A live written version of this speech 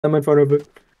I'm in front of it.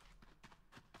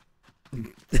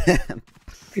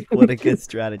 What a good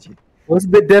strategy. What's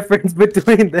the difference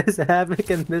between this havoc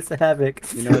and this havoc?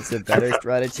 You know what's a better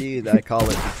strategy? I call it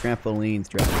the trampoline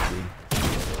strategy.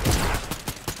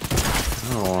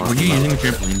 Were you using a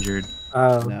trampoline, Jared?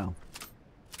 No.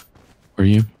 Were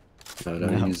you? No,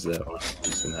 don't use that one. I'm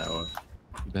using that one.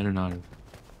 You better not have.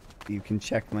 You can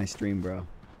check my stream, bro.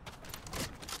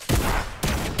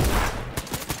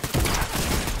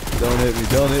 Don't hit me,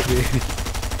 don't hit me.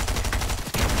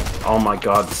 Oh my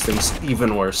god, this thing's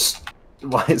even worse.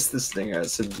 Why is this thing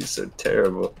SMG so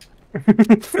terrible?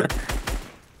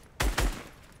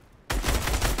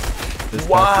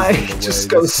 Why? Just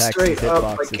go straight up.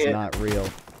 I can't. Is not real.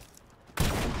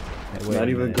 Hey, not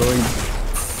even going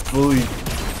fully,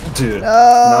 dude. No!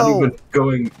 Not even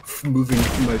going, moving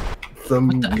my thumb.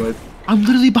 I'm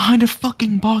literally behind a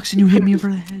fucking box and you hit me over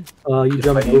the head. Oh, you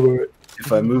jumped over it.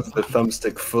 If I move the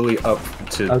thumbstick fully up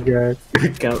to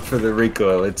account for the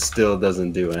recoil, it still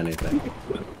doesn't do anything.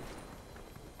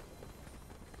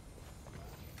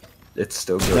 It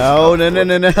still goes no, no, no,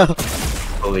 no, no.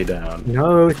 Fully down.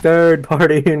 No third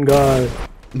party in God.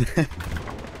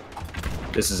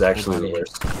 This is actually the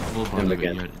worst. Him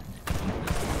again.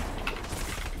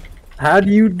 How do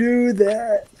you do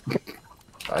that?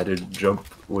 I didn't jump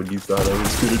when you thought I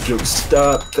was gonna jump.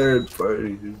 Stop, third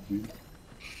party.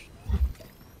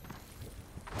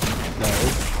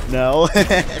 No.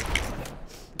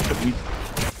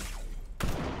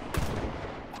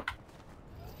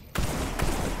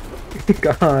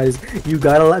 Guys, you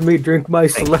gotta let me drink my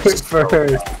slurp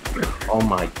first. Oh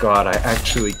my god, I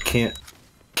actually can't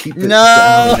keep it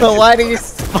No, down. why do you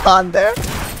spawn there?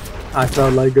 I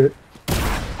felt like it.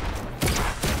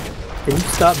 Can you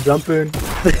stop jumping?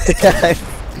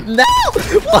 No!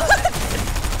 What?